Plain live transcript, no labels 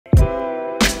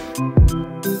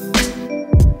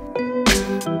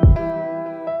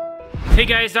Hey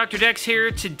guys, Dr. Dex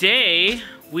here. Today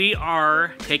we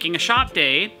are taking a shop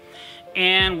day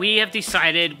and we have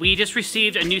decided, we just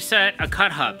received a new set of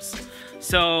cut hubs.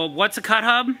 So what's a cut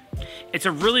hub? It's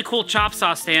a really cool chop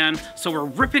saw stand. So we're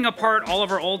ripping apart all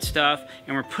of our old stuff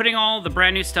and we're putting all the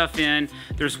brand new stuff in.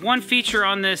 There's one feature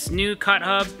on this new cut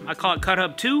hub, I call it Cut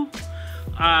Hub 2,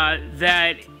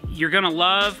 that you're gonna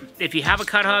love. If you have a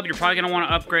cut hub, you're probably gonna wanna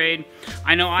upgrade.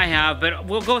 I know I have, but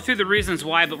we'll go through the reasons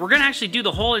why, but we're gonna actually do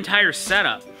the whole entire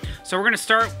setup. So we're gonna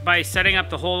start by setting up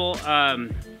the whole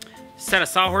set of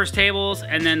sawhorse tables,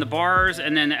 and then the bars,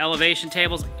 and then the elevation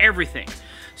tables, everything.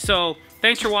 So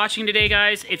thanks for watching today,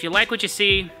 guys. If you like what you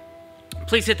see,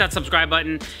 please hit that subscribe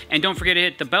button, and don't forget to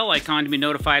hit the bell icon to be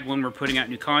notified when we're putting out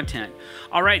new content.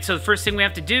 All right, so the first thing we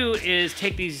have to do is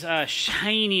take these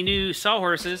shiny new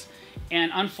sawhorses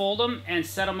and unfold them and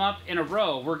set them up in a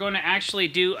row. We're going to actually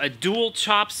do a dual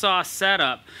chop saw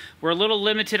setup. We're a little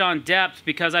limited on depth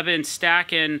because I've been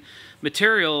stacking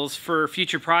materials for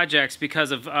future projects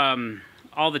because of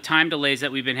all the time delays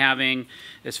that we've been having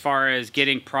as far as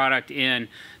getting product in.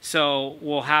 So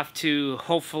we'll have to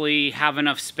hopefully have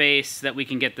enough space that we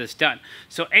can get this done.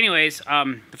 So anyways,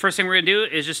 the first thing we're gonna do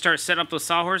is just start setting up those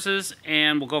sawhorses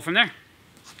and we'll go from there.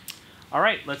 All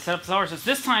right, let's set up the sawhorses.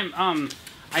 This time,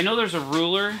 I know there's a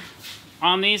ruler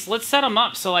on these. Let's set them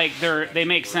up so like they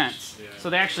make sense. So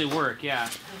they actually work, yeah.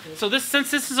 So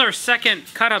since this is our second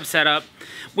cut hub setup,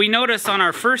 we noticed on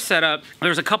our first setup,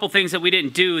 there's a couple things that we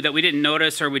didn't do, that we didn't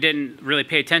notice or we didn't really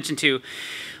pay attention to.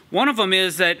 One of them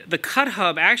is that the cut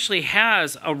hub actually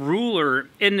has a ruler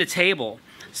in the table.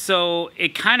 So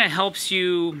it kind of helps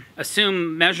you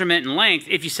assume measurement and length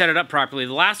if you set it up properly.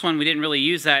 The last one, we didn't really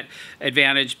use that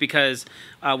advantage because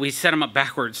we set them up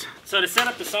backwards. So to set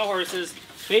up the sawhorses,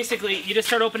 basically you just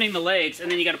start opening the legs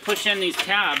and then you got to push in these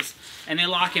tabs and they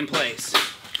lock in place.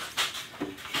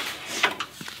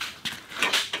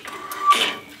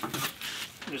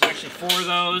 There's actually 4 of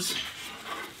those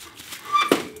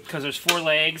because there's 4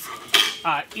 legs.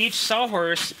 Each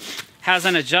sawhorse has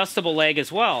an adjustable leg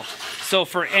as well. So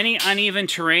for any uneven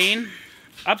terrain,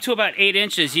 up to about 8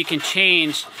 inches, you can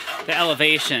change the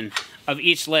elevation of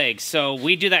each leg. So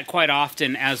we do that quite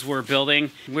often as we're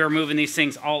building. We're moving these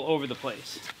things all over the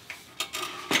place.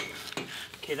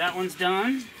 Okay, that one's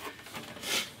done.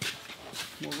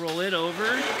 We'll roll it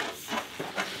over.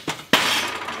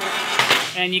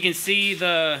 And you can see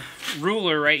the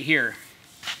ruler right here.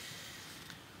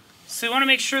 So you want to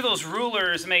make sure those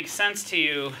rulers make sense to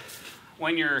you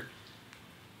when you're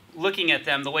looking at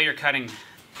them the way you're cutting.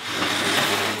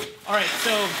 All right,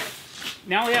 so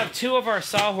now we have 2 of our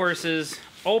sawhorses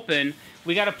open.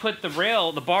 We got to put the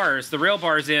rail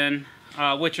bars in,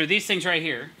 which are these things right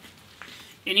here.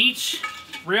 And each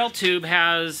rail tube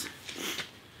has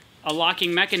a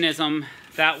locking mechanism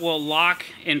that will lock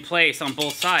in place on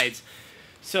both sides.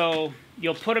 So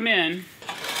you'll put them in.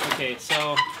 Okay,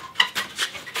 so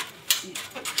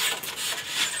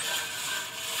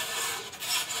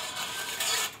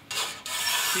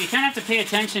you kind of have to pay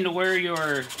attention to where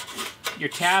your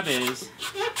tab is,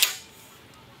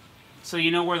 so you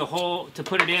know where the hole to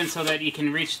put it in so that you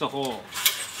can reach the hole.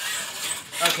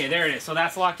 Okay, there it is. So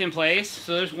that's locked in place.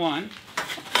 So there's 1.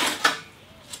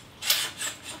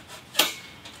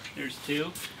 There's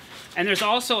 2. And there's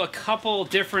also a couple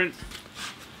different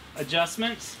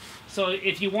adjustments. So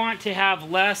if you want to have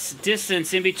less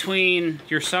distance in between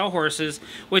your sawhorses,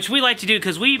 which we like to do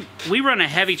because we run a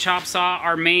heavy chop saw,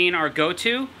 our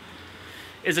go-to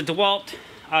is a DeWalt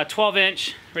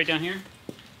 12-inch, right down here,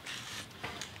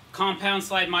 compound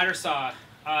slide miter saw.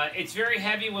 It's very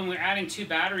heavy when we're adding 2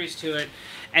 batteries to it.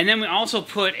 And then we also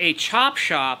put a chop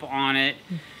shop on it,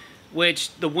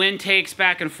 which the wind takes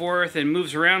back and forth and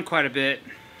moves around quite a bit.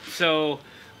 So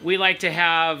we like to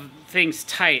have things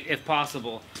tight if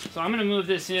possible. So I'm going to move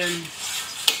this in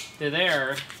to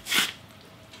there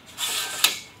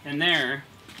and there,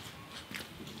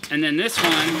 and then this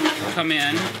one will come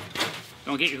in.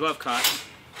 Don't get your glove caught.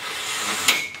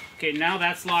 Okay, now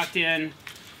that's locked in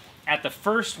at the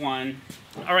first one.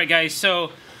 All right, guys,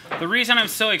 so the reason I'm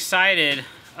so excited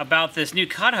about this new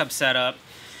cut hub setup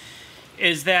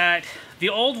is that the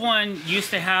old one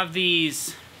used to have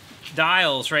these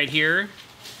dials right here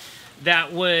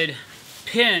that would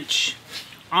pinch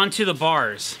onto the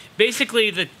bars.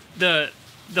 Basically, the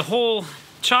whole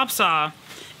chop saw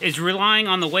is relying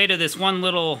on the weight of this one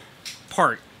little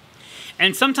part.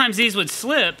 And sometimes these would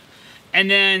slip, and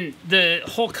then the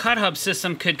whole cut hub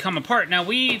system could come apart. Now,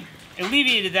 we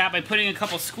alleviated that by putting a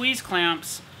couple squeeze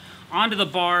clamps onto the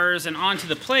bars and onto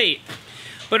the plate.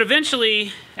 But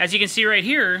eventually, as you can see right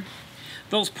here,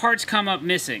 those parts come up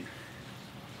missing.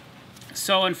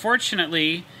 So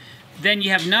unfortunately, then you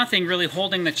have nothing really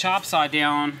holding the chop saw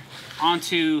down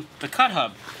onto the cut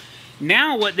hub.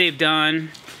 Now what they've done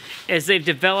is they've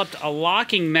developed a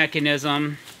locking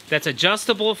mechanism that's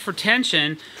adjustable for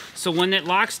tension, so when it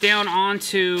locks down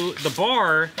onto the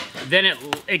bar, then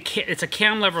it's a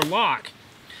cam lever lock.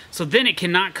 So then it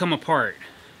cannot come apart.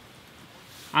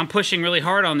 I'm pushing really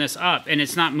hard on this up and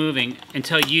it's not moving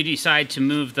until you decide to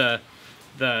move the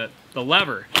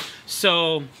lever.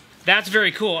 So that's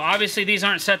very cool. Obviously these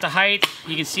aren't set to height.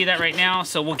 You can see that right now.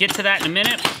 So we'll get to that in a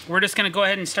minute. We're just gonna go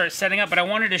ahead and start setting up, but I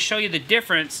wanted to show you the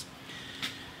difference,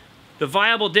 the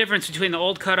viable difference between the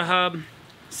old cut hub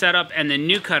setup and the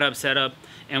new cut hub setup,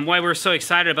 and why we're so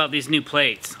excited about these new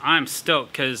plates. I'm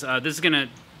stoked because this is gonna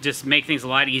just make things a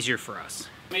lot easier for us.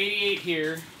 88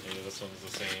 here. Yeah, this one's the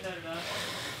same.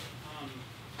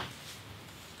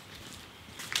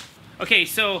 Okay,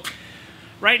 so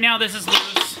right now this is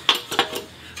loose,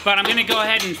 but I'm gonna go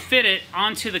ahead and fit it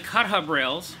onto the cut hub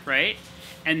rails, right?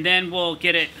 And then we'll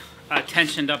get it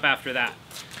tensioned up after that.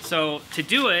 So to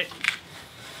do it,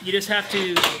 you just have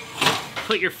to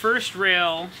put your first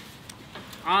rail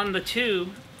on the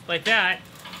tube like that,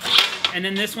 and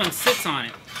then this one sits on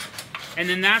it. And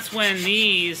then that's when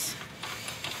these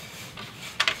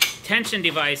tension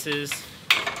devices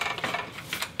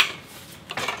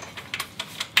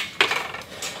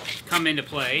come into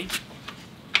play.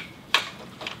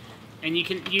 And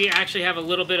you actually have a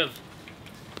little bit of,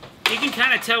 you can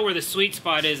kind of tell where the sweet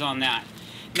spot is on that.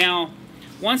 Now,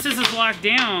 once this is locked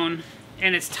down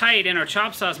and it's tight and our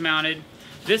chop saw's mounted,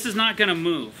 this is not going to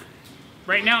move.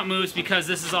 Right now it moves because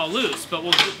this is all loose, but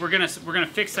we're gonna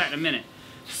fix that in a minute.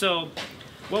 So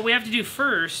what we have to do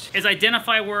first is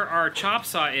identify where our chop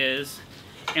saw is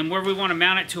and where we want to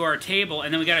mount it to our table,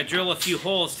 and then we got to drill a few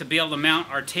holes to be able to mount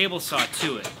our table saw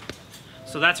to it.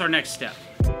 So that's our next step.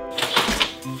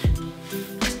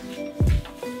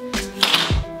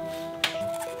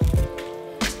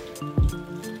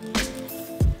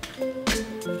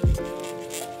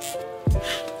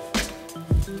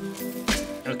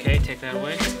 Okay, take that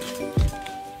away.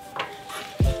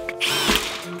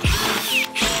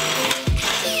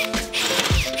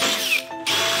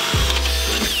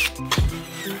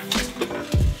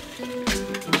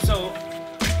 So,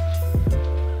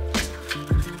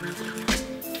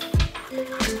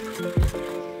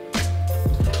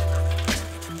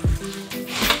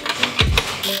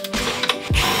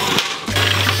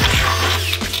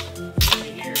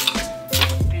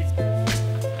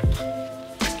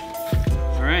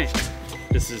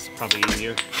 this is probably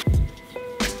easier.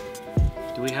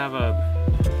 Do we have a,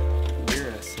 where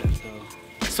is it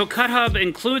though? So cut hub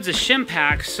includes a shim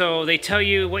pack, so they tell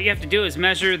you what you have to do is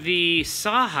measure the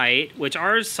saw height, which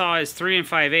ours saw is 3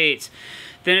 5/8.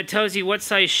 Then it tells you what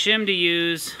size shim to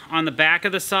use on the back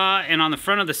of the saw and on the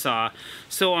front of the saw.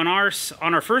 So on our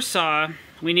first saw,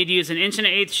 we need to use 1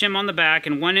 1/8 shim on the back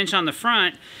and 1 inch on the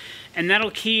front, and that'll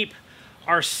keep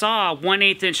our saw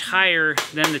 1/8 inch higher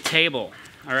than the table.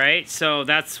 All right, so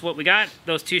that's what we got,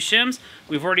 those 2 shims.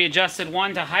 We've already adjusted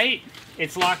one to height.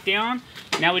 It's locked down.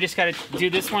 Now we just got to do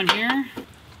this one here.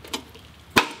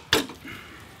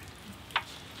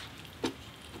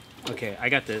 Okay, I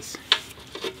got this.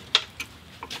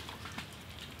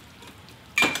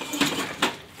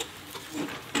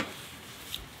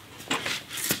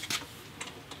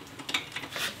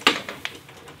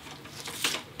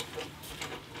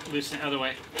 Loosen it other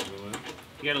way.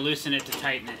 You got to loosen it to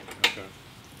tighten it. Okay.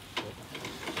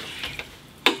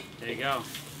 There you go.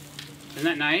 Isn't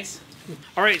that nice?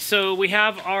 All right, so we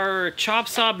have our chop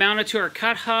saw mounted to our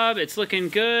cut hub. It's looking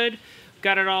good.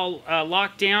 Got it all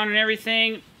locked down and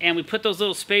everything. And we put those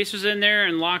little spacers in there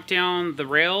and locked down the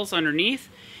rails underneath.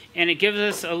 And it gives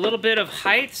us a little bit of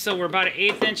height, so we're about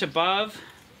 1/8 inch above,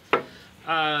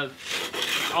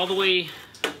 all the way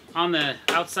on the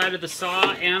outside of the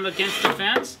saw and against the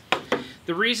fence.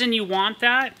 The reason you want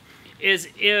that is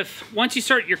if once you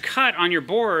start your cut on your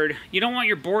board, you don't want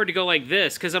your board to go like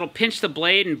this because it'll pinch the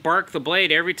blade and bark the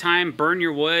blade every time, burn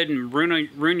your wood and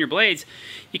ruin your blades.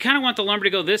 You kind of want the lumber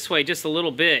to go this way just a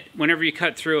little bit whenever you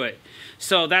cut through it.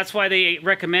 So that's why they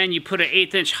recommend you put an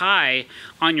 1/8 inch high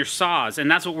on your saws, and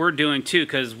that's what we're doing too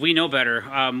because we know better.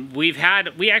 We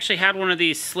actually had one of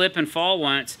these slip and fall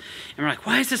once, and we're like,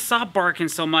 why is this saw barking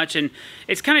so much? And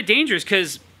it's kind of dangerous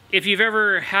because if you've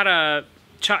ever had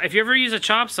if you ever use a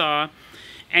chop saw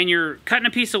and you're cutting a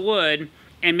piece of wood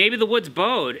and maybe the wood's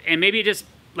bowed and maybe it just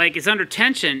like it's under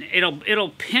tension, it'll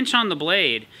pinch on the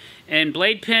blade, and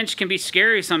blade pinch can be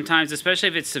scary sometimes, especially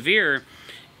if it's severe.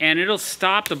 and it'll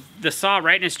stop the saw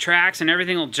right in its tracks, and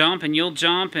everything will jump, and you'll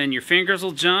jump, and your fingers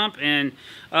will jump, and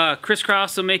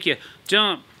crisscross will make you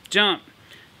jump, jump.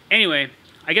 Anyway,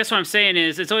 I guess what I'm saying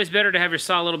is it's always better to have your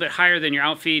saw a little bit higher than your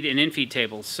outfeed and infeed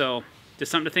tables. So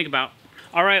just something to think about.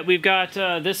 All right, we've got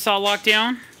this saw locked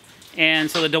down.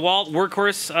 And so the DeWalt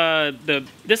Workhorse,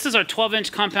 this is our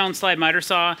 12-inch compound slide miter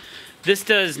saw. This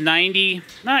does 80%,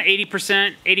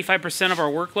 85% of our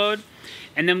workload.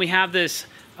 And then we have this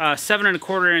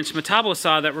 7¼ inch Metabo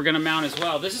saw that we're gonna mount as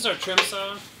well. This is our trim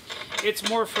saw. It's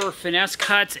more for finesse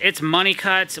cuts. It's money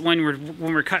cuts when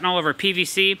we're cutting all of our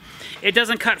PVC. It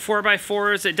doesn't cut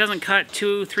 4x4s. It doesn't cut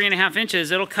 3.5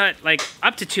 inches. It'll cut like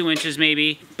up to 2 inches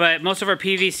maybe. But most of our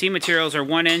PVC materials are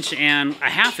 1 inch and a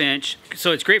 1/2 inch.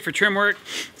 So it's great for trim work.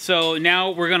 So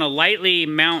now we're gonna lightly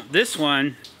mount this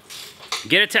one,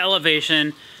 get it to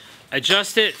elevation,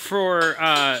 adjust it for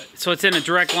so it's in a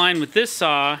direct line with this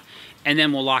saw, and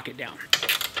then we'll lock it down.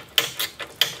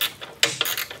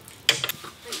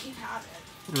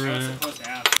 Right.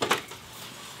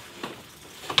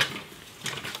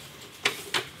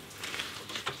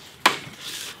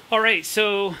 All right,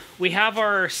 so we have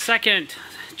our second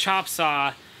chop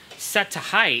saw set to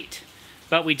height,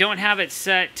 but we don't have it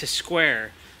set to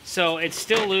square. So it's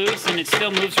still loose and it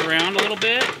still moves around a little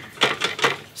bit.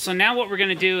 So now what we're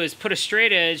gonna do is put a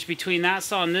straight edge between that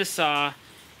saw and this saw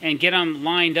and get them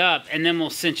lined up, and then we'll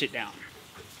cinch it down.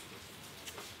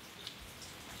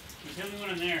 Tell me when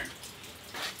I'm there.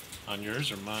 On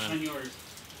yours or mine? On yours.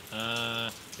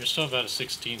 You're still about a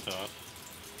 1/16 off.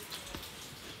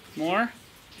 More?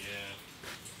 Yeah.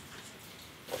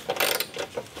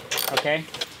 Okay.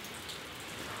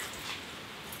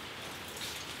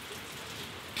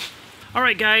 All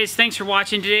right, guys, thanks for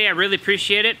watching today. I really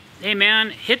appreciate it. Hey, man,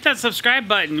 hit that subscribe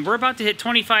button. We're about to hit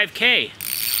 25K.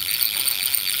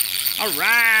 All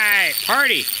right,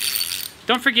 party.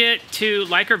 Don't forget to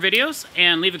like our videos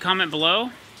and leave a comment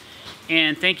below.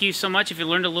 And thank you so much if you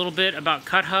learned a little bit about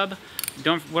CutHub.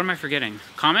 What am I forgetting?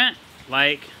 Comment,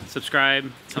 like,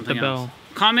 subscribe, something else.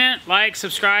 Comment, like,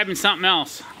 subscribe, and something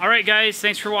else. All right, guys,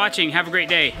 thanks for watching. Have a great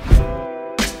day.